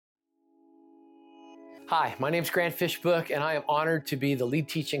Hi, my name is Grant Fishbook, and I am honored to be the lead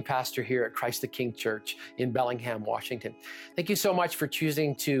teaching pastor here at Christ the King Church in Bellingham, Washington. Thank you so much for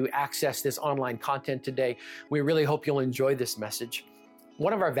choosing to access this online content today. We really hope you'll enjoy this message.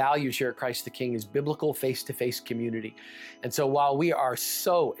 One of our values here at Christ the King is biblical face-to-face community. And so while we are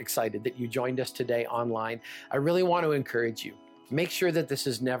so excited that you joined us today online, I really want to encourage you. Make sure that this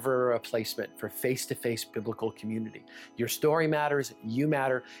is never a replacement for face-to-face biblical community. Your story matters, you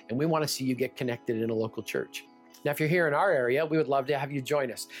matter, and we want to see you get connected in a local church. Now, if you're here in our area, we would love to have you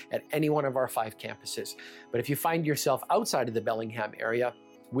join us at any one of our 5 campuses. But if you find yourself outside of the Bellingham area,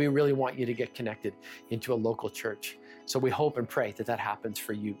 we really want you to get connected into a local church. So we hope and pray that that happens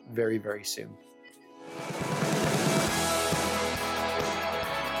for you very, very soon.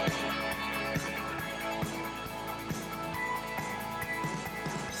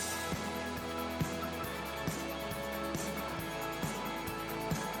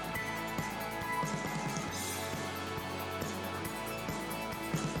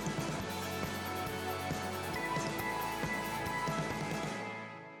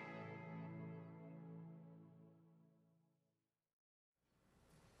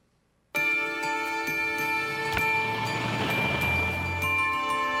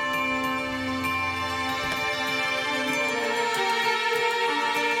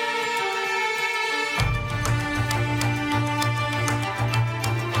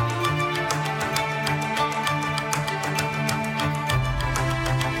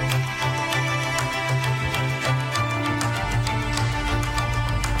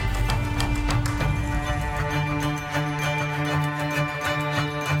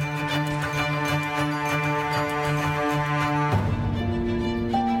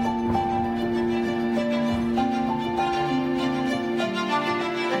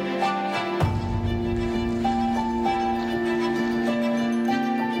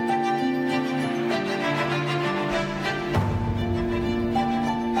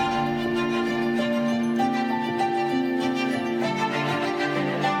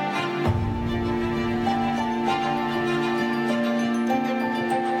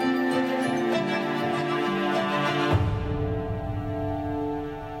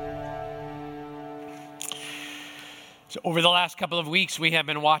 So over the last couple of weeks, we have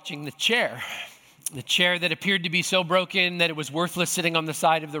been watching The Chair that appeared to be so broken that it was worthless sitting on the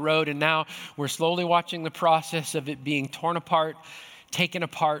side of the road. And now we're slowly watching the process of it being torn apart, taken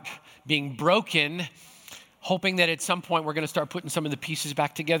apart, being broken, hoping that at some point we're going to start putting some of the pieces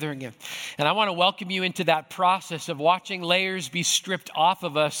back together again. And I want to welcome you into that process of watching layers be stripped off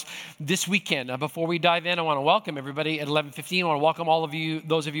of us this weekend. Now, before we dive in, I want to welcome everybody at 11:15. I want to welcome all of you,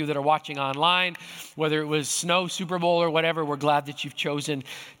 those of you that are watching online, whether it was snow, Super Bowl, or whatever. We're glad that you've chosen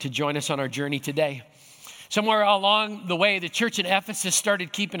to join us on our journey today. Somewhere along the way, the church in Ephesus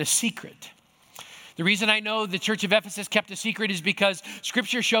started keeping a secret. The reason I know the church of Ephesus kept a secret is because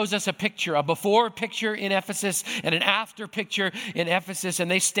Scripture shows us a picture, a before picture in Ephesus and an after picture in Ephesus, and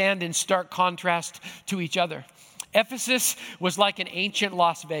they stand in stark contrast to each other. Ephesus was like an ancient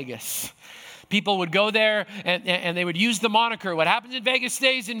Las Vegas. People would go there and they would use the moniker, what happens in Vegas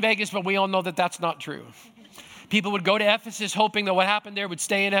stays in Vegas, but we all know that that's not true. People would go to Ephesus hoping that what happened there would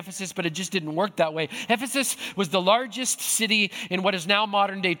stay in Ephesus, but it just didn't work that way. Ephesus was the largest city in what is now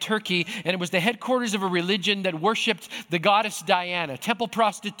modern-day Turkey, and it was the headquarters of a religion that worshipped the goddess Diana. Temple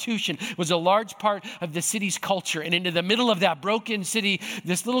prostitution was a large part of the city's culture, and into the middle of that broken city,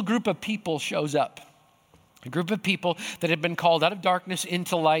 this little group of people shows up. A group of people that had been called out of darkness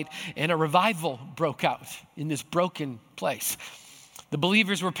into light, and a revival broke out in this broken place. The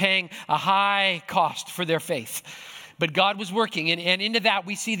believers were paying a high cost for their faith, but God was working. And into that,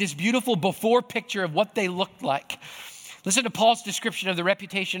 we see this beautiful before picture of what they looked like. Listen to Paul's description of the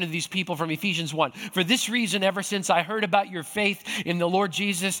reputation of these people from Ephesians 1. For this reason, ever since I heard about your faith in the Lord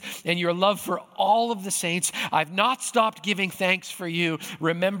Jesus and your love for all of the saints, I've not stopped giving thanks for you,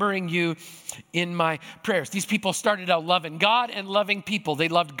 remembering you in my prayers. These people started out loving God and loving people. They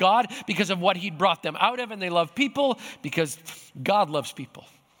loved God because of what he'd brought them out of, and they loved people because God loves people.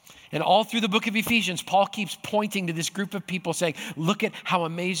 And all through the book of Ephesians, Paul keeps pointing to this group of people saying, look at how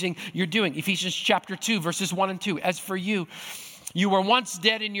amazing you're doing. Ephesians chapter 2, verses 1 and 2. As for you, you were once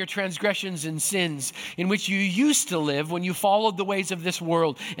dead in your transgressions and sins, in which you used to live when you followed the ways of this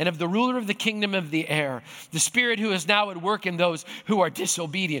world and of the ruler of the kingdom of the air, the spirit who is now at work in those who are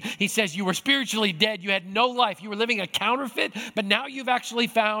disobedient. He says you were spiritually dead. You had no life. You were living a counterfeit, but now you've actually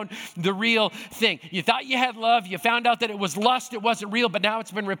found the real thing. You thought you had love. You found out that it was lust. It wasn't real, but now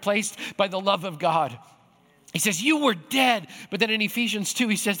it's been replaced by the love of God. He says, you were dead. But then in Ephesians 2,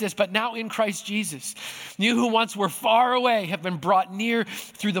 he says this, but now in Christ Jesus, you who once were far away have been brought near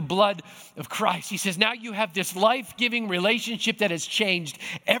through the blood of Christ. He says, now you have this life-giving relationship that has changed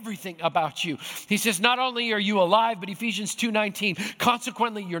everything about you. He says, not only are you alive, but Ephesians 2:19,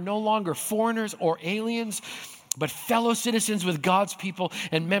 consequently, you're no longer foreigners or aliens, but fellow citizens with God's people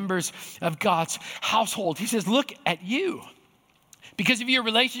and members of God's household. He says, look at you. Because of your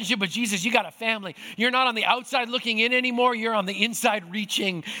relationship with Jesus, you got a family. You're not on the outside looking in anymore. You're on the inside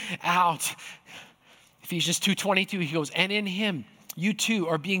reaching out. Ephesians 2:22, he goes, and in him, you too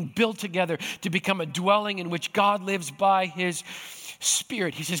are being built together to become a dwelling in which God lives by his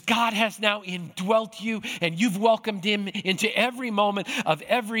Spirit. He says, God has now indwelt you and you've welcomed him into every moment of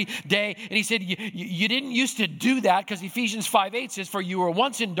every day. And he said, you didn't used to do that because Ephesians 5:8 says, for you were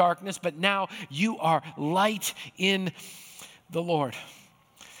once in darkness, but now you are light in the Lord.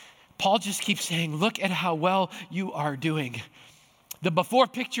 Paul just keeps saying, look at how well you are doing. The before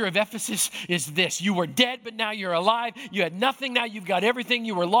picture of Ephesus is this. You were dead, but now you're alive. You had nothing, now you've got everything.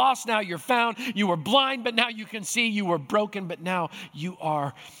 You were lost, now you're found. You were blind, but now you can see. You were broken, but now you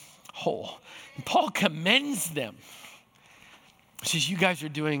are whole. And Paul commends them. He says, you guys are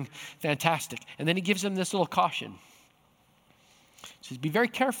doing fantastic. And then he gives them this little caution. He says, be very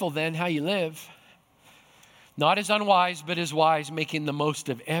careful then how you live. Not as unwise, but as wise, making the most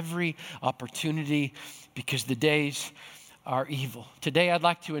of every opportunity because the days are evil. Today, I'd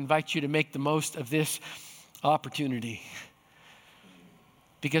like to invite you to make the most of this opportunity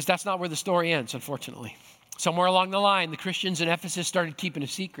because that's not where the story ends, unfortunately. Somewhere along the line, the Christians in Ephesus started keeping a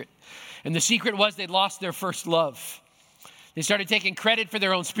secret. And the secret was they'd lost their first love. They started taking credit for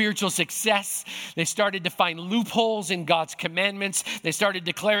their own spiritual success. They started to find loopholes in God's commandments. They started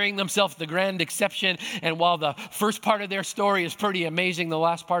declaring themselves the grand exception. And while the first part of their story is pretty amazing, the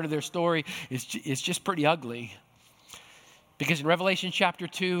last part of their story is just pretty ugly. Because in Revelation chapter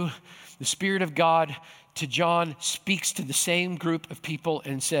 2, the Spirit of God to John speaks to the same group of people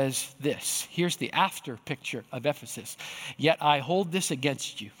and says this. Here's the after picture of Ephesus. Yet I hold this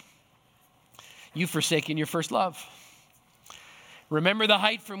against you. You've forsaken your first love. Remember the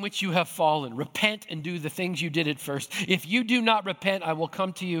height from which you have fallen. Repent and do the things you did at first. If you do not repent, I will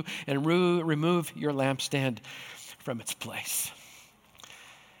come to you and remove your lampstand from its place.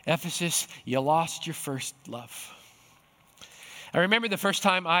 Ephesus, you lost your first love. I remember the first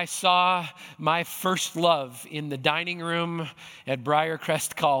time I saw my first love in the dining room at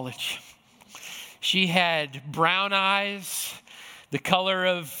Briarcrest College. She had brown eyes, the color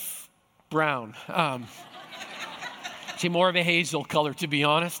of brown. She more of a hazel color, to be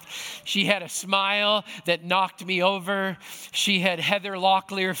honest. She had a smile that knocked me over. She had Heather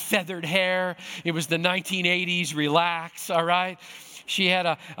Locklear feathered hair. It was the 1980s, relax, all right? She had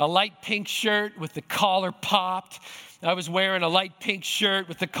a light pink shirt with the collar popped. I was wearing a light pink shirt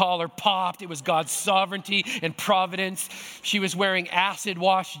with the collar popped. It was God's sovereignty and providence. She was wearing acid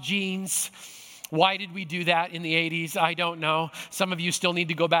wash jeans. Why did we do that in the 80s? I don't know. Some of you still need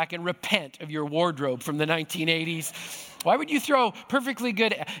to go back and repent of your wardrobe from the 1980s. Why would you throw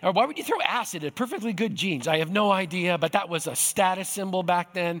why would you throw acid at perfectly good jeans? I have no idea, but that was a status symbol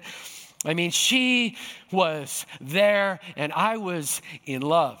back then. I mean, she was there and I was in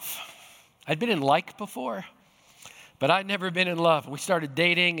love. I'd been in like before, but I'd never been in love. We started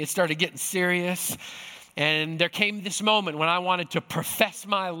dating, it started getting serious. And there came this moment when I wanted to profess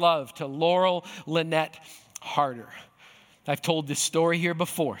my love to Laurel Lynette Harder. I've told this story here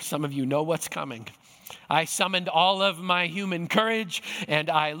before. Some of you know what's coming. I summoned all of my human courage and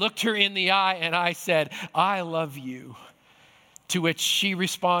I looked her in the eye and I said, I love you. To which she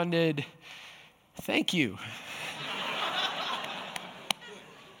responded, thank you.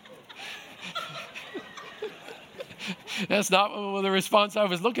 That's not the response I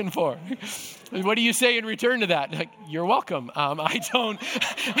was looking for. What do you say in return to that? Like, you're welcome. It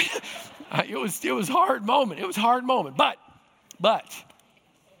was a hard moment. It was a hard moment. But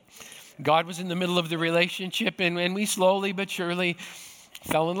God was in the middle of the relationship and we slowly but surely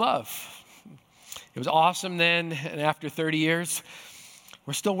fell in love. It was awesome then. And after 30 years,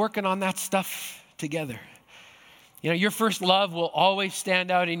 we're still working on that stuff together. You know, your first love will always stand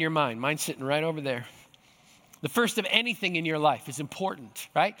out in your mind. Mine's sitting right over there. The first of anything in your life is important,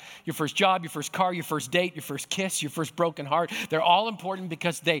 right? Your first job, your first car, your first date, your first kiss, your first broken heart. They're all important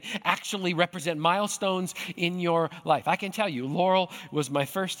because they actually represent milestones in your life. I can tell you, Laurel was my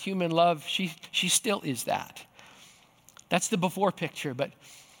first human love. She still is that. That's the before picture, but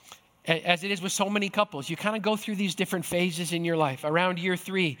as it is with so many couples, you kind of go through these different phases in your life. Around year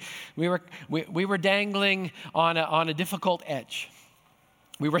 3, we were dangling on a difficult edge.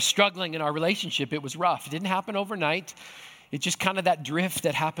 We were struggling in our relationship. It was rough. It didn't happen overnight. It's just kind of that drift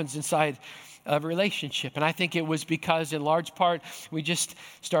that happens inside of a relationship. And I think it was because, in large part, we just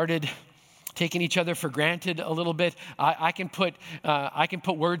started taking each other for granted a little bit. I can put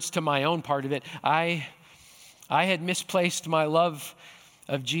words to my own part of it. I had misplaced my love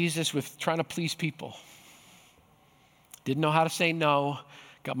of Jesus with trying to please people. Didn't know how to say no.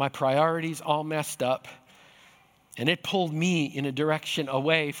 Got my priorities all messed up. And it pulled me in a direction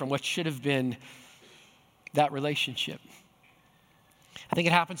away from what should have been that relationship. I think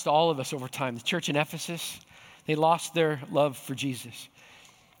it happens to all of us over time. The church in Ephesus, they lost their love for Jesus.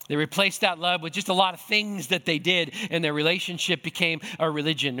 They replaced that love with just a lot of things that they did, and their relationship became a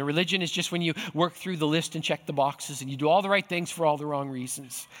religion. A religion is just when you work through the list and check the boxes and you do all the right things for all the wrong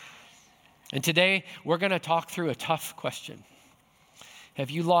reasons. And today, we're going to talk through a tough question. Have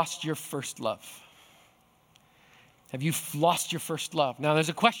you lost your first love? Have you lost your first love? Now, there's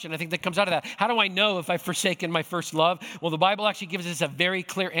a question I think that comes out of that. How do I know if I've forsaken my first love? Well, the Bible actually gives us a very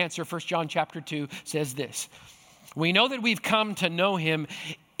clear answer. 1 John chapter 2 says this. We know that we've come to know him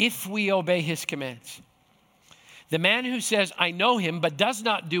if we obey his commands. The man who says, I know him, but does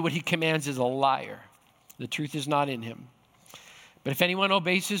not do what he commands is a liar. The truth is not in him. But if anyone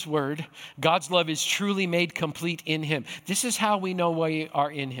obeys his word, God's love is truly made complete in him. This is how we know we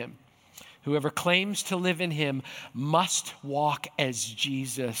are in him. Whoever claims to live in him must walk as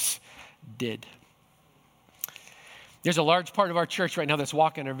Jesus did. There's a large part of our church right now that's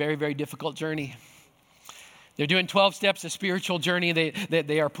walking a very, very difficult journey. They're doing 12 steps, a spiritual journey.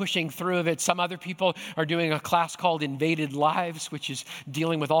 They are pushing through of it. Some other people are doing a class called Invaded Lives, which is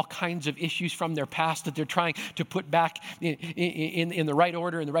dealing with all kinds of issues from their past that they're trying to put back in the right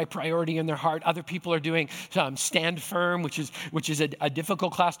order and the right priority in their heart. Other people are doing Stand Firm, which is a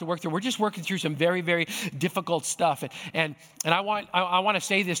difficult class to work through. We're just working through some very, very difficult stuff. And I want to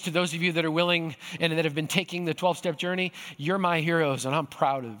say this to those of you that are willing and that have been taking the 12-step journey. You're my heroes, and I'm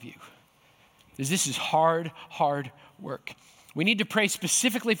proud of you. Because this is hard work. We need to pray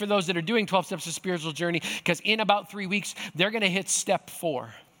specifically for those that are doing 12 steps of spiritual journey, because in about 3 weeks, they're going to hit step 4.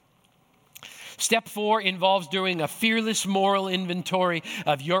 Step 4 involves doing a fearless moral inventory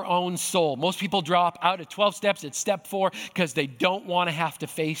of your own soul. Most people drop out at 12 steps at step 4 because they don't want to have to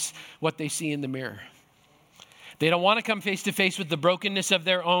face what they see in the mirror. They don't want to come face to face with the brokenness of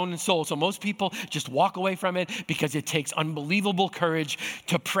their own soul. So most people just walk away from it because it takes unbelievable courage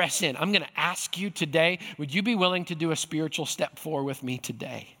to press in. I'm going to ask you today, would you be willing to do a spiritual step 4 with me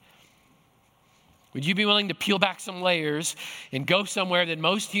today? Would you be willing to peel back some layers and go somewhere that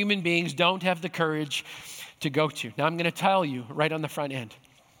most human beings don't have the courage to go to? Now I'm going to tell you right on the front end.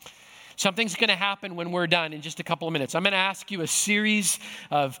 Something's going to happen when we're done in just a couple of minutes. I'm going to ask you a series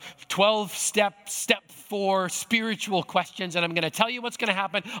of 12 step 4 spiritual questions, and I'm going to tell you what's going to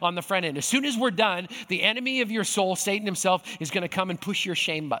happen on the front end. As soon as we're done, the enemy of your soul, Satan himself, is going to come and push your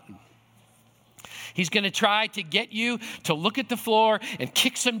shame button. He's going to try to get you to look at the floor and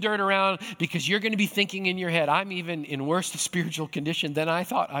kick some dirt around because you're going to be thinking in your head, I'm even in worse spiritual condition than I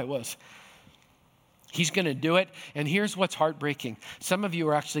thought I was. He's going to do it. And here's what's heartbreaking. Some of you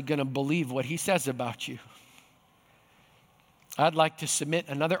are actually going to believe what he says about you. I'd like to submit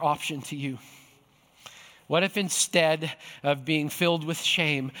another option to you. What if instead of being filled with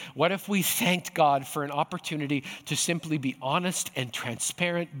shame, what if we thanked God for an opportunity to simply be honest and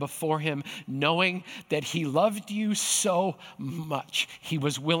transparent before him, knowing that he loved you so much, he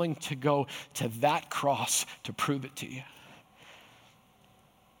was willing to go to that cross to prove it to you.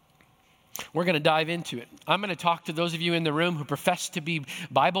 We're going to dive into it. I'm going to talk to those of you in the room who profess to be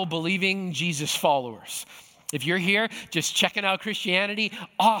Bible-believing Jesus followers. If you're here just checking out Christianity,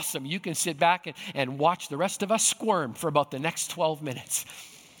 awesome. You can sit back and watch the rest of us squirm for about the next 12 minutes.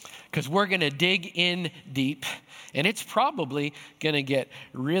 Because we're going to dig in deep. And it's probably going to get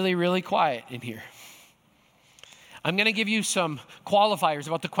really, really quiet in here. I'm going to give you some qualifiers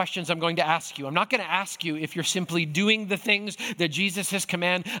about the questions I'm going to ask you. I'm not going to ask you if you're simply doing the things that Jesus has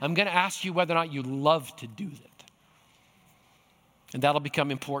commanded. I'm going to ask you whether or not you love to do that. And that'll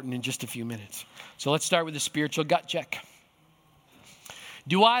become important in just a few minutes. So let's start with the spiritual gut check.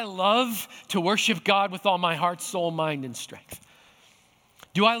 Do I love to worship God with all my heart, soul, mind, and strength?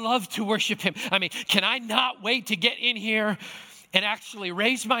 Do I love to worship him? I mean, can I not wait to get in here and actually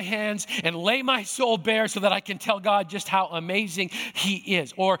raise my hands and lay my soul bare so that I can tell God just how amazing he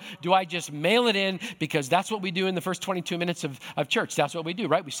is? Or do I just mail it in because that's what we do in the first 22 minutes of church? That's what we do,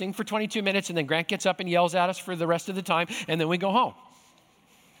 right? We sing for 22 minutes and then Grant gets up and yells at us for the rest of the time and then we go home.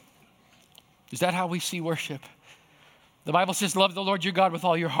 Is that how we see worship? The Bible says, love the Lord your God with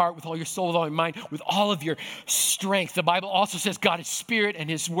all your heart, with all your soul, with all your mind, with all of your strength. The Bible also says God is spirit and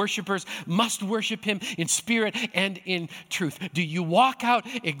his worshipers must worship him in spirit and in truth. Do you walk out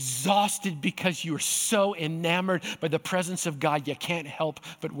exhausted because you're so enamored by the presence of God you can't help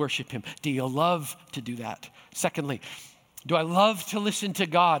but worship him? Do you love to do that? Secondly, do I love to listen to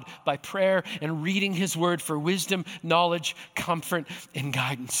God by prayer and reading his word for wisdom, knowledge, comfort, and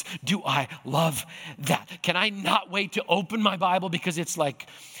guidance? Do I love that? Can I not wait to open my Bible because it's like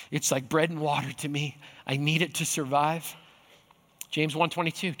bread and water to me? I need it to survive. James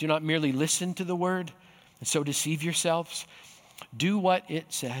 1:22, do not merely listen to the word and so deceive yourselves. Do what it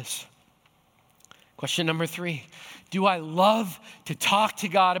says. Question number 3, do I love to talk to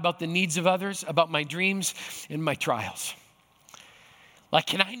God about the needs of others, about my dreams and my trials? Like,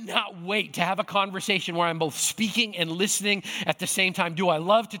 can I not wait to have a conversation where I'm both speaking and listening at the same time? Do I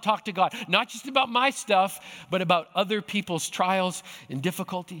love to talk to God, not just about my stuff, but about other people's trials and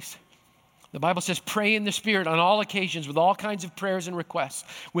difficulties? The Bible says, pray in the Spirit on all occasions with all kinds of prayers and requests.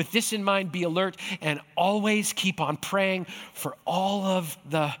 With this in mind, be alert and always keep on praying for all of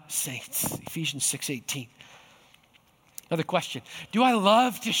the saints. Ephesians 6:18. Another question, do I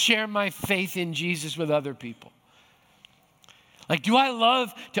love to share my faith in Jesus with other people? Like, do I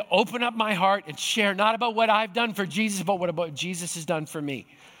love to open up my heart and share not about what I've done for Jesus, but what Jesus has done for me?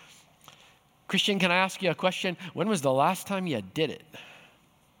 Christian, can I ask you a question? When was the last time you did it?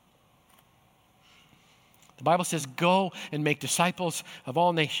 The Bible says, go and make disciples of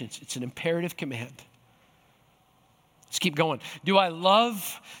all nations. It's an imperative command. Let's keep going. Do I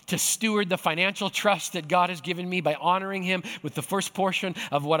love to steward the financial trust that God has given me by honoring him with the first portion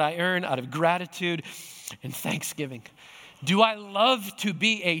of what I earn out of gratitude and thanksgiving? Do I love to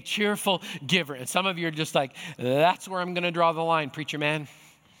be a cheerful giver? And some of you are just like, that's where I'm going to draw the line, preacher man.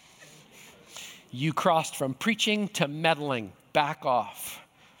 You crossed from preaching to meddling. Back off.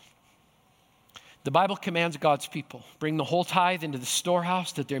 The Bible commands God's people, bring the whole tithe into the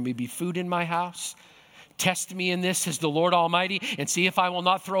storehouse that there may be food in my house. Test me in this, says the Lord Almighty, and see if I will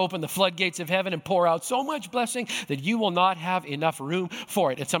not throw open the floodgates of heaven and pour out so much blessing that you will not have enough room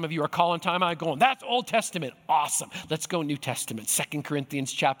for it. And some of you are calling time out going, that's Old Testament. Awesome. Let's go New Testament, 2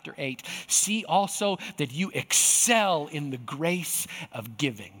 Corinthians chapter 8. See also that you excel in the grace of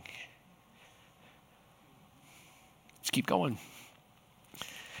giving. Let's keep going.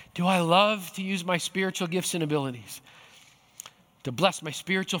 Do I love to use my spiritual gifts and abilities to bless my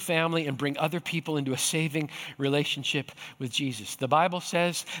spiritual family and bring other people into a saving relationship with Jesus? The Bible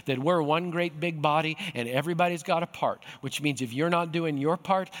says that we're one great big body and everybody's got a part, which means if you're not doing your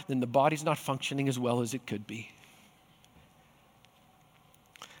part, then the body's not functioning as well as it could be.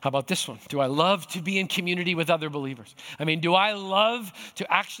 How about this one? Do I love to be in community with other believers? I mean, do I love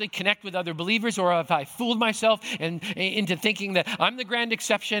to actually connect with other believers, or have I fooled myself into thinking that I'm the grand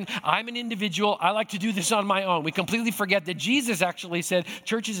exception, I'm an individual, I like to do this on my own? We completely forget that Jesus actually said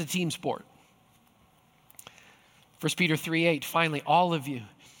church is a team sport. 1 Peter 3:8, finally, all of you,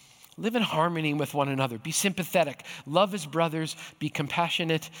 live in harmony with one another. Be sympathetic, love as brothers, be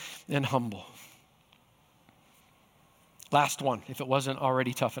compassionate and humble. Last one, if it wasn't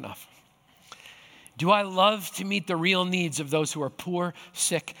already tough enough. Do I love to meet the real needs of those who are poor,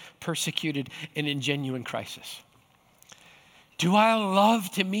 sick, persecuted, and in genuine crisis? Do I love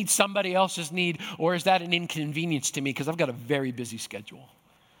to meet somebody else's need, or is that an inconvenience to me because I've got a very busy schedule?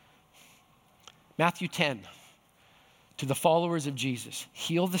 Matthew 10, to the followers of Jesus,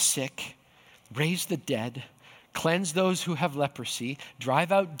 heal the sick, raise the dead, cleanse those who have leprosy,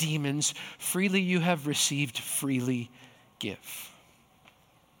 drive out demons, freely you have received, freely give.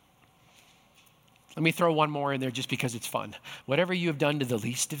 Let me throw one more in there just because it's fun. Whatever you have done to the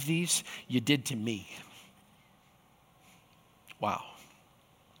least of these, you did to me. Wow.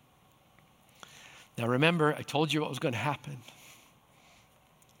 Now remember, I told you what was going to happen.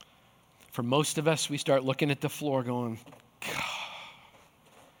 For most of us, we start looking at the floor going, God.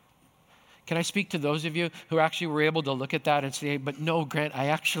 Can I speak to those of you who actually were able to look at that and say, but no, Grant, I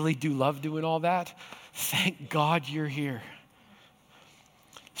actually do love doing all that. Thank God you're here.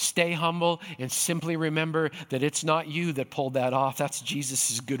 Stay humble and simply remember that it's not you that pulled that off. That's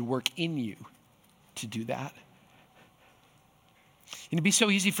Jesus' good work in you to do that. And it'd be so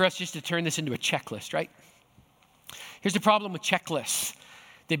easy for us just to turn this into a checklist, right? Here's the problem with checklists.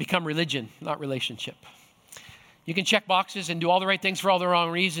 They become religion, not relationship. You can check boxes and do all the right things for all the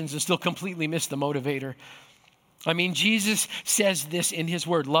wrong reasons and still completely miss the motivator. I mean, Jesus says this in his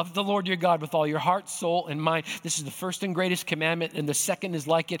word, love the Lord your God with all your heart, soul, and mind. This is the first and greatest commandment, and the second is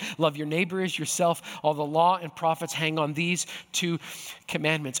like it. Love your neighbor as yourself. All the law and prophets hang on these two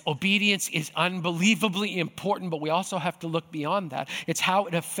commandments. Obedience is unbelievably important, but we also have to look beyond that. It's how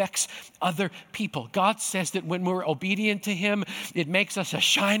it affects other people. God says that when we're obedient to him, it makes us a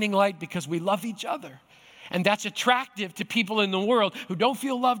shining light because we love each other. And that's attractive to people in the world who don't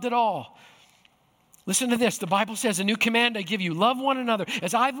feel loved at all. Listen to this. The Bible says, a new command I give you, love one another.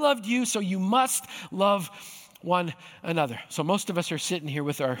 As I've loved you, so you must love one another. So most of us are sitting here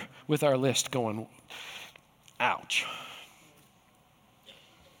with our list going, ouch.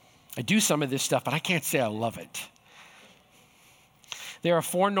 I do some of this stuff, but I can't say I love it. There are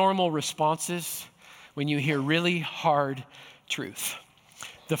 4 normal responses when you hear really hard truth.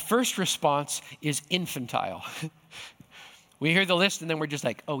 The first response is infantile. We hear the list and then we're just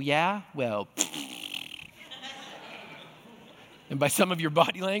like, oh yeah? Well, and by some of your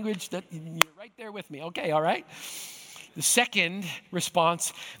body language, that you're right there with me. Okay, all right. The second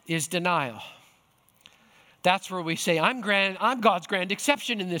response is denial. That's where we say, I'm God's grand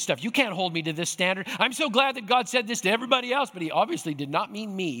exception in this stuff. You can't hold me to this standard. I'm so glad that God said this to everybody else, but he obviously did not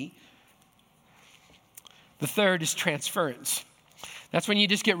mean me. The third is transference. That's when you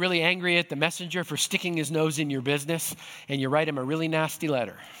just get really angry at the messenger for sticking his nose in your business and you write him a really nasty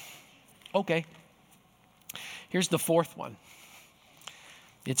letter. Okay. Here's the fourth one.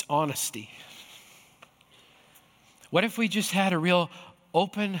 It's honesty. What if we just had a real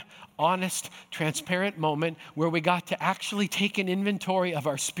open, honest, transparent moment where we got to actually take an inventory of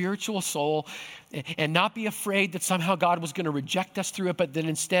our spiritual soul and not be afraid that somehow God was going to reject us through it, but that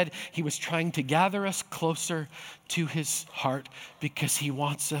instead he was trying to gather us closer to his heart because he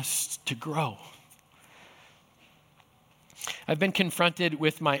wants us to grow. I've been confronted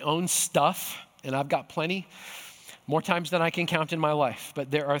with my own stuff, and I've got plenty. More times than I can count in my life,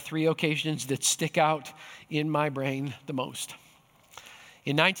 but there are 3 occasions that stick out in my brain the most.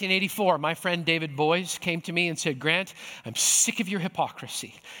 In 1984, my friend David Boyes came to me and said, Grant, I'm sick of your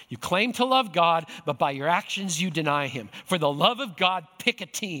hypocrisy. You claim to love God, but by your actions you deny him. For the love of God, pick a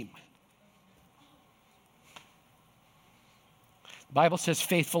team. The Bible says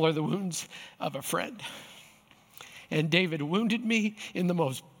faithful are the wounds of a friend. And David wounded me in the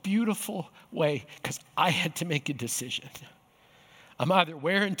most beautiful way because I had to make a decision. I'm either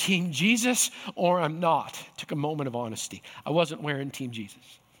wearing Team Jesus or I'm not. It took a moment of honesty. I wasn't wearing Team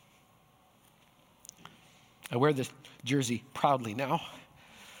Jesus. I wear this jersey proudly now.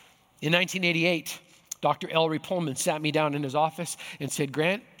 In 1988, Dr. Ellery Pullman sat me down in his office and said,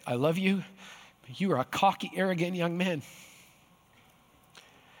 Grant, I love you, but you are a cocky, arrogant young man.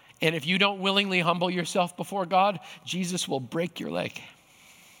 And if you don't willingly humble yourself before God, Jesus will break your leg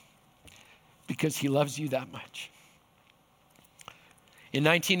because he loves you that much. In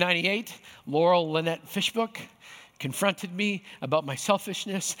 1998, Laurel Lynette Fishbook confronted me about my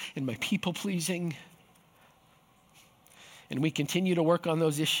selfishness and my people-pleasing. And we continue to work on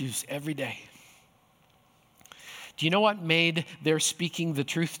those issues every day. Do you know what made their speaking the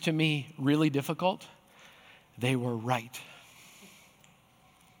truth to me really difficult? They were right.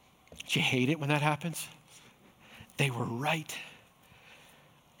 Do you hate it when that happens? They were right.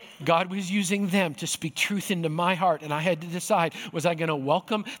 God was using them to speak truth into my heart, and I had to decide, was I going to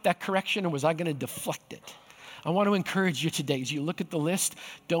welcome that correction or was I going to deflect it? I want to encourage you today, as you look at the list,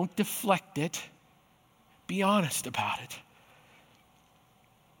 don't deflect it. Be honest about it.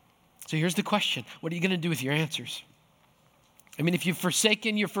 So here's the question. What are you going to do with your answers? I mean, if you've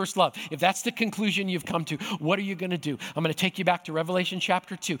forsaken your first love, if that's the conclusion you've come to, what are you going to do? I'm going to take you back to Revelation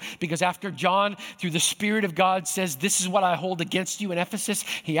chapter 2, because after John, through the Spirit of God, says, this is what I hold against you in Ephesus,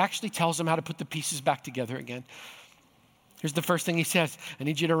 he actually tells them how to put the pieces back together again. Here's the first thing he says. I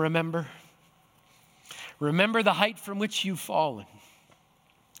need you to remember. Remember the height from which you've fallen.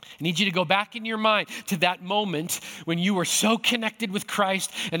 I need you to go back in your mind to that moment when you were so connected with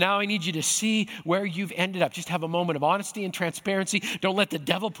Christ, and now I need you to see where you've ended up. Just have a moment of honesty and transparency. Don't let the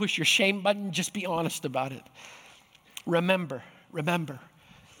devil push your shame button. Just be honest about it. Remember.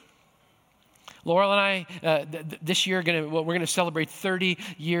 Laurel and I, this year, we're going to celebrate 30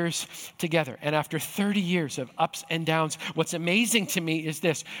 years together. And after 30 years of ups and downs, what's amazing to me is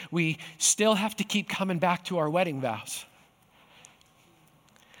this. We still have to keep coming back to our wedding vows.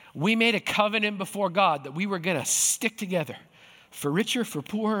 We made a covenant before God that we were going to stick together for richer, for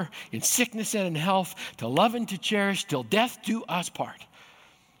poorer, in sickness and in health, to love and to cherish till death do us part.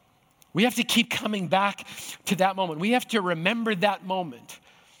 We have to keep coming back to that moment. We have to remember that moment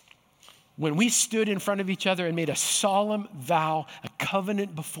when we stood in front of each other and made a solemn vow, a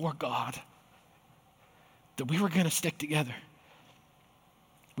covenant before God, that we were going to stick together.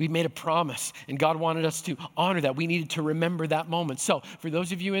 We made a promise, and God wanted us to honor that. We needed to remember that moment. So for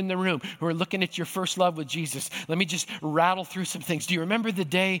those of you in the room who are looking at your first love with Jesus, let me just rattle through some things. Do you remember the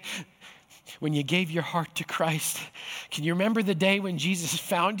day when you gave your heart to Christ? Can you remember the day when Jesus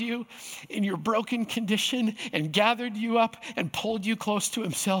found you in your broken condition and gathered you up and pulled you close to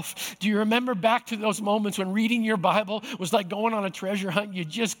himself? Do you remember back to those moments when reading your Bible was like going on a treasure hunt? You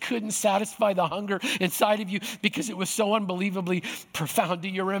just couldn't satisfy the hunger inside of you because it was so unbelievably profound. Do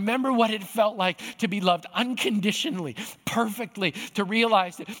you remember what it felt like to be loved unconditionally, perfectly, to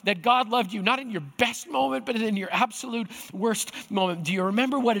realize that God loved you not in your best moment, but in your absolute worst moment? Do you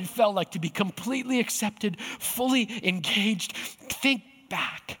remember what it felt like to be completely accepted, fully engaged? Think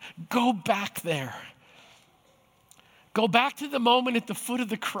back. Go back there. Go back to the moment at the foot of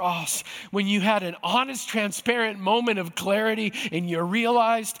the cross when you had an honest, transparent moment of clarity and you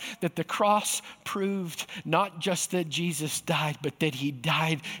realized that the cross proved not just that Jesus died, but that he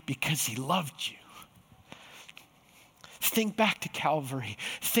died because he loved you. Think back to Calvary.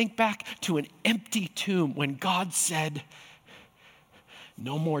 Think back to an empty tomb when God said,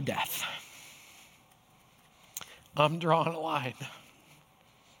 "No more death. I'm drawing a line.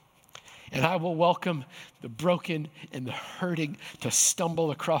 And I will welcome the broken and the hurting to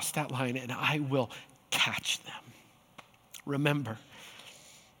stumble across that line, and I will catch them." Remember.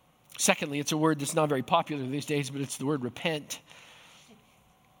 Secondly, it's a word that's not very popular these days, but it's the word repent.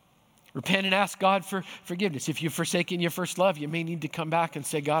 Repent and ask God for forgiveness. If you've forsaken your first love, you may need to come back and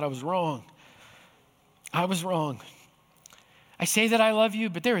say, "God, I was wrong. I was wrong. I say that I love you,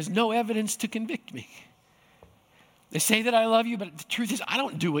 but there is no evidence to convict me. They say that I love you, but the truth is I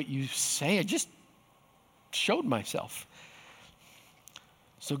don't do what you say. I just showed myself.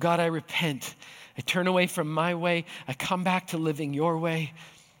 So God, I repent. I turn away from my way. I come back to living your way.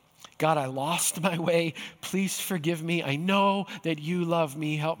 God, I lost my way. Please forgive me. I know that you love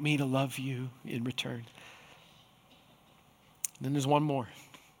me. Help me to love you in return." And then there's one more.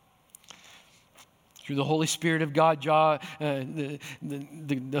 Through the Holy Spirit of God,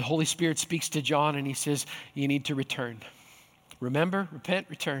 the Holy Spirit speaks to John and he says, you need to return. Remember, repent,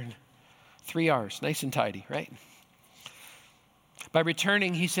 return. 3 R's, nice and tidy, right? By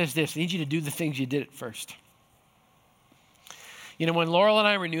returning, he says this, I need you to do the things you did at first. You know, when Laurel and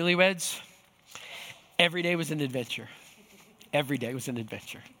I were newlyweds, every day was an adventure. Every day was an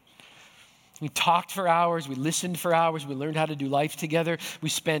adventure. We talked for hours. We listened for hours. We learned how to do life together. We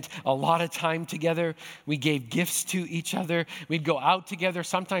spent a lot of time together. We gave gifts to each other. We'd go out together,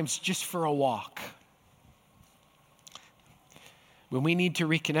 sometimes just for a walk. When we need to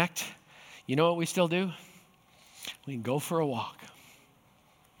reconnect, you know what we still do? We go for a walk.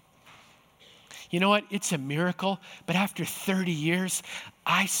 You know what? It's a miracle, but after 30 years,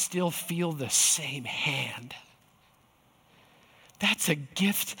 I still feel the same hand. That's a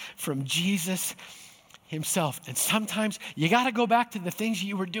gift from Jesus himself. And sometimes you got to go back to the things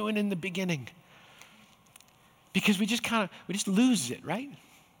you were doing in the beginning. Because we just lose it, right?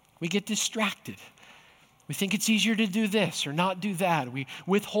 We get distracted. We think it's easier to do this or not do that. We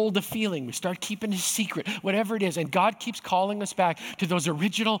withhold a feeling. We start keeping a secret, whatever it is. And God keeps calling us back to those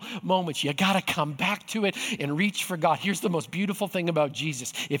original moments. You got to come back to it and reach for God. Here's the most beautiful thing about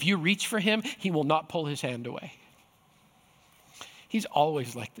Jesus. If you reach for him, he will not pull his hand away. He's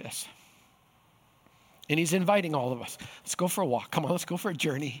always like this. And he's inviting all of us. Let's go for a walk. Come on, let's go for a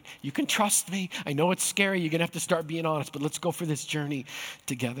journey. You can trust me. I know it's scary. You're going to have to start being honest, but let's go for this journey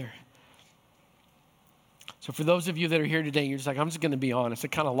together. So for those of you that are here today, you're just like, I'm just going to be honest. I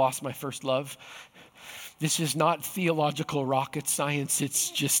kind of lost my first love. This is not theological rocket science.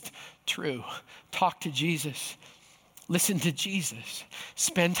 It's just true. Talk to Jesus. Listen to Jesus.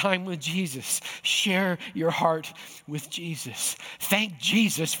 Spend time with Jesus. Share your heart with Jesus. Thank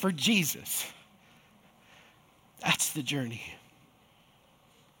Jesus for Jesus. That's the journey.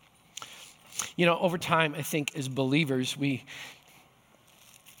 You know, over time, I think as believers, we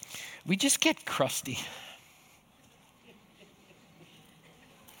just get crusty.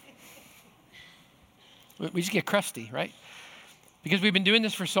 We just get crusty, right? Because we've been doing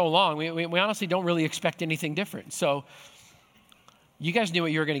this for so long, we honestly don't really expect anything different. So you guys knew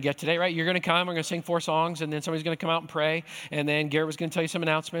what you were going to get today, right? You're going to come, we're going to sing 4 songs, and then somebody's going to come out and pray, and then Garrett was going to tell you some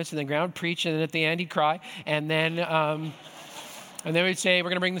announcements, and then Graham would preach, and then at the end he'd cry, and then we'd say, we're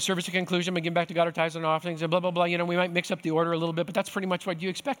going to bring the service to conclusion, and give back to God our tithes and offerings, and blah, blah, blah. You know, we might mix up the order a little bit, but that's pretty much what you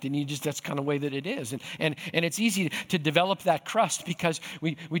expect, and that's kind of the way that it is. And it's easy to develop that crust because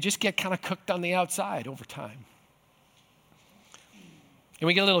we just get kind of cooked on the outside over time. And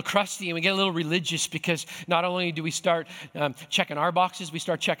we get a little crusty and we get a little religious because not only do we start checking our boxes, we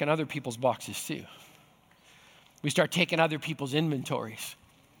start checking other people's boxes too. We start taking other people's inventories.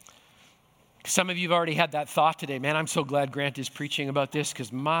 Some of you have already had that thought today. Man, I'm so glad Grant is preaching about this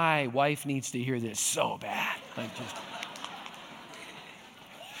because my wife needs to hear this so bad.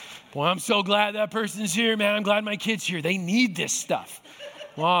 Well, I'm so glad that person's here, man. I'm glad my kid's here. They need this stuff.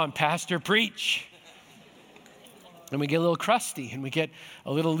 Come on, Pastor, preach. And we get a little crusty and we get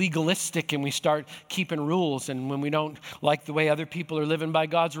a little legalistic and we start keeping rules. And when we don't like the way other people are living by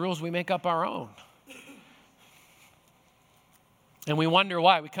God's rules, we make up our own. And we wonder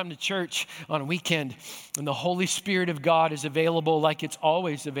why. We come to church on a weekend and the Holy Spirit of God is available like it's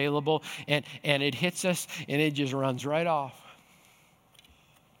always available. And it hits us and it just runs right off.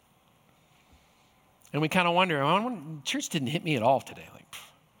 And we kind of wonder, church didn't hit me at all today.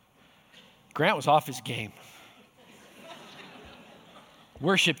 Grant was off his game.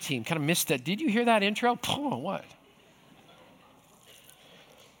 Worship team kind of missed that. Did you hear that intro? Oh, what?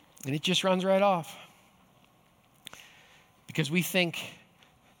 And it just runs right off. Because we think,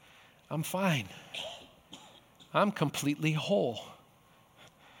 I'm fine. I'm completely whole.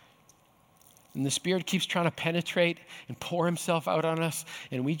 And the Spirit keeps trying to penetrate and pour himself out on us.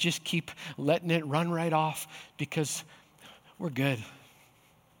 And we just keep letting it run right off because we're good.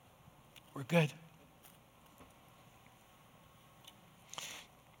 We're good.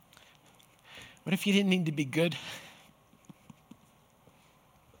 What if you didn't need to be good?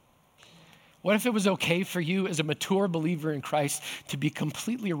 What if it was okay for you as a mature believer in Christ to be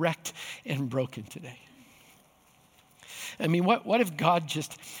completely wrecked and broken today? I mean, what if God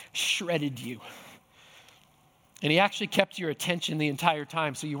just shredded you? And he actually kept your attention the entire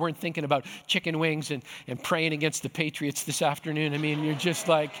time so you weren't thinking about chicken wings and praying against the Patriots this afternoon. I mean, you're just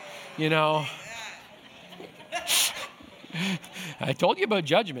like, I told you about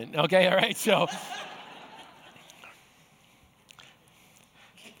judgment. Okay, all right, so.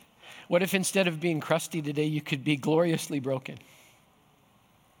 What if instead of being crusty today, you could be gloriously broken?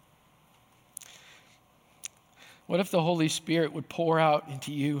 What if the Holy Spirit would pour out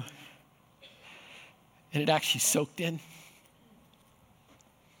into you and it actually soaked in?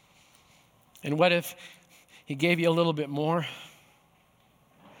 And what if he gave you a little bit more?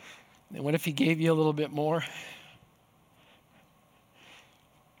 And what if he gave you a little bit more?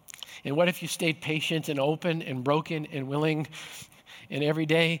 And what if you stayed patient and open and broken and willing, and every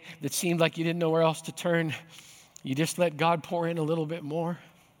day that seemed like you didn't know where else to turn, you just let God pour in a little bit more?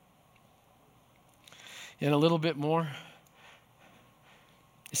 And a little bit more?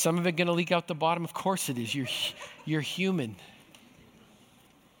 Is some of it going to leak out the bottom? Of course it is. You're human.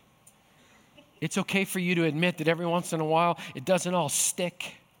 It's okay for you to admit that every once in a while it doesn't all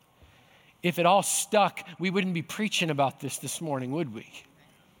stick. If it all stuck, we wouldn't be preaching about this morning, would we?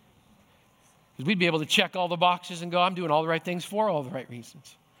 Because we'd be able to check all the boxes and go, I'm doing all the right things for all the right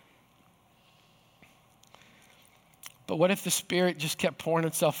reasons. But what if the Spirit just kept pouring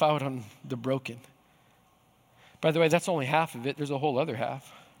itself out on the broken? By the way, that's only half of it. There's a whole other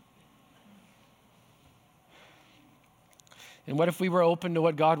half. And what if we were open to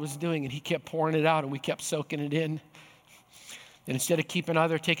what God was doing and he kept pouring it out and we kept soaking it in? And instead of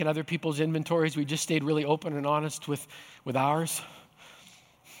taking other people's inventories, we just stayed really open and honest with ours.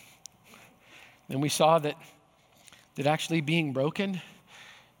 And we saw that actually being broken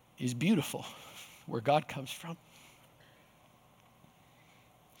is beautiful, where God comes from.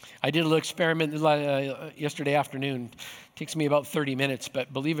 I did a little experiment yesterday afternoon. It takes me about 30 minutes,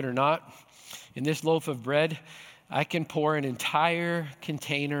 but believe it or not, in this loaf of bread, I can pour an entire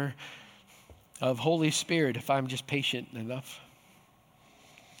container of Holy Spirit if I'm just patient enough.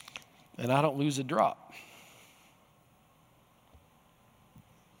 And I don't lose a drop.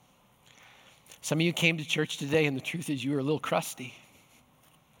 Some of you came to church today, and the truth is you were a little crusty.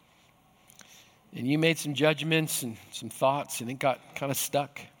 And you made some judgments and some thoughts, and it got kind of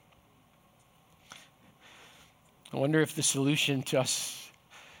stuck. I wonder if the solution to us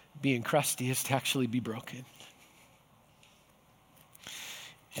being crusty is to actually be broken.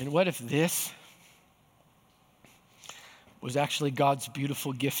 And what if this was actually God's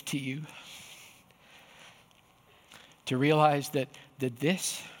beautiful gift to you? To realize that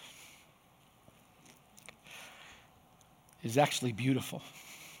this is actually beautiful.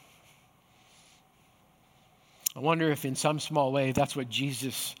 I wonder if in some small way that's what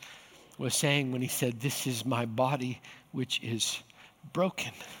Jesus was saying when he said, "This is my body, which is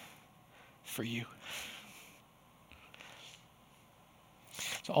broken for you."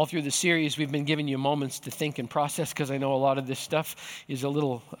 So all through the series, we've been giving you moments to think and process, because I know a lot of this stuff is a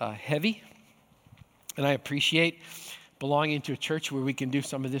little heavy. And I appreciate belonging to a church where we can do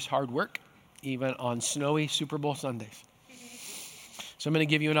some of this hard work, even on snowy Super Bowl Sundays. So I'm going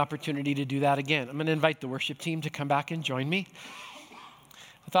to give you an opportunity to do that again. I'm going to invite the worship team to come back and join me.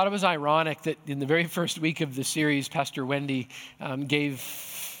 I thought it was ironic that in the very first week of the series, Pastor Wendy gave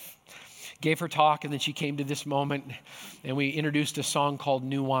her talk, and then she came to this moment, and we introduced a song called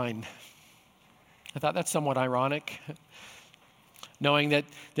New Wine. I thought that's somewhat ironic, knowing that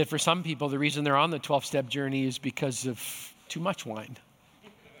for some people, the reason they're on the 12-step journey is because of too much wine.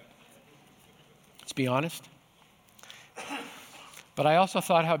 Let's be honest. But I also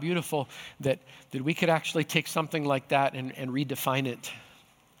thought how beautiful that we could actually take something like that and redefine it.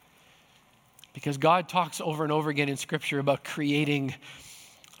 Because God talks over and over again in Scripture about creating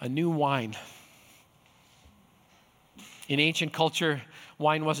a new wine. In ancient culture,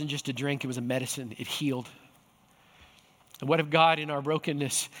 wine wasn't just a drink, it was a medicine. It healed. And what if God in our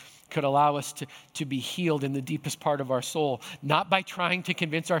brokenness could allow us to be healed in the deepest part of our soul, not by trying to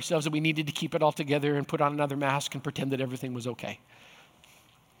convince ourselves that we needed to keep it all together and put on another mask and pretend that everything was okay,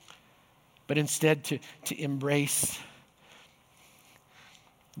 but instead to embrace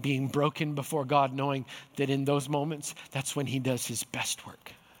being broken before God, knowing that in those moments, that's when he does his best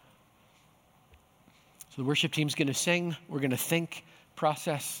work. So the worship team's going to sing, we're going to think,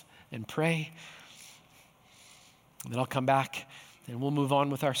 process, and pray. And then I'll come back and we'll move on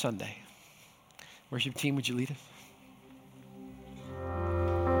with our Sunday. Worship team, would you lead us?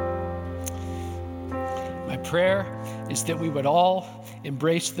 My prayer is that we would all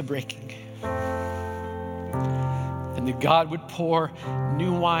embrace the breaking, and that God would pour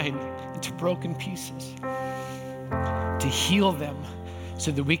new wine into broken pieces to heal them,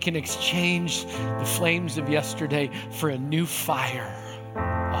 so that we can exchange the flames of yesterday for a new fire,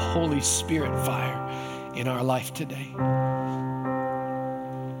 a Holy Spirit fire in our life today.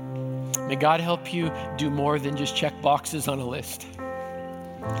 May God help you do more than just check boxes on a list.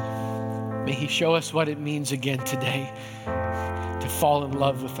 May he show us what it means again today to fall in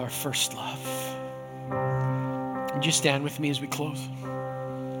love with our first love. Would you stand with me as we close?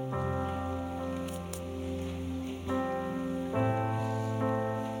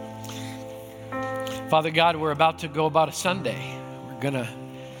 Father God, we're about to go about a Sunday. We're gonna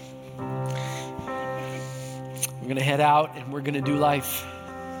head out and we're gonna do life.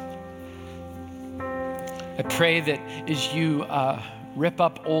 I pray that as you rip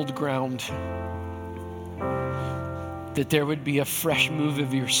up old ground, that there would be a fresh move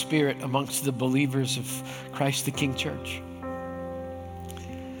of your Spirit amongst the believers of Christ the King Church.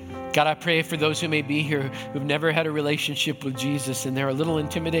 God, I pray for those who may be here who've never had a relationship with Jesus and they're a little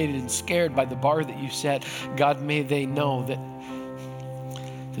intimidated and scared by the bar that you set. God, may they know that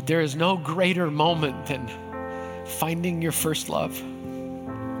there is no greater moment than finding your first love,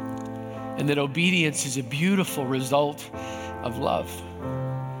 and that obedience is a beautiful result of love.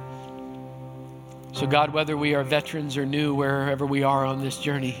 So God, whether we are veterans or new, wherever we are on this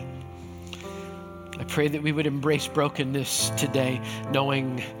journey, I pray that we would embrace brokenness today,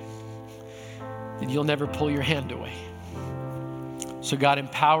 knowing that you'll never pull your hand away. So God,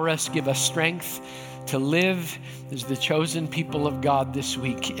 empower us, give us strength to live as the chosen people of God this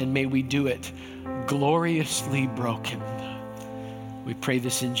week, and may we do it gloriously broken. We pray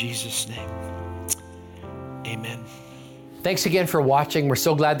this in Jesus' name. Amen. Thanks again for watching. We're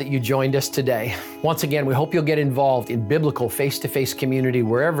so glad that you joined us today. Once again, we hope you'll get involved in biblical face-to-face community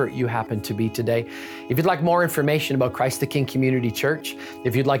wherever you happen to be today. If you'd like more information about Christ the King Community Church,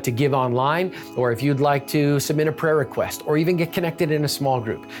 if you'd like to give online, or if you'd like to submit a prayer request, or even get connected in a small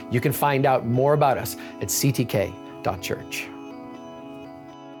group, you can find out more about us at ctk.church.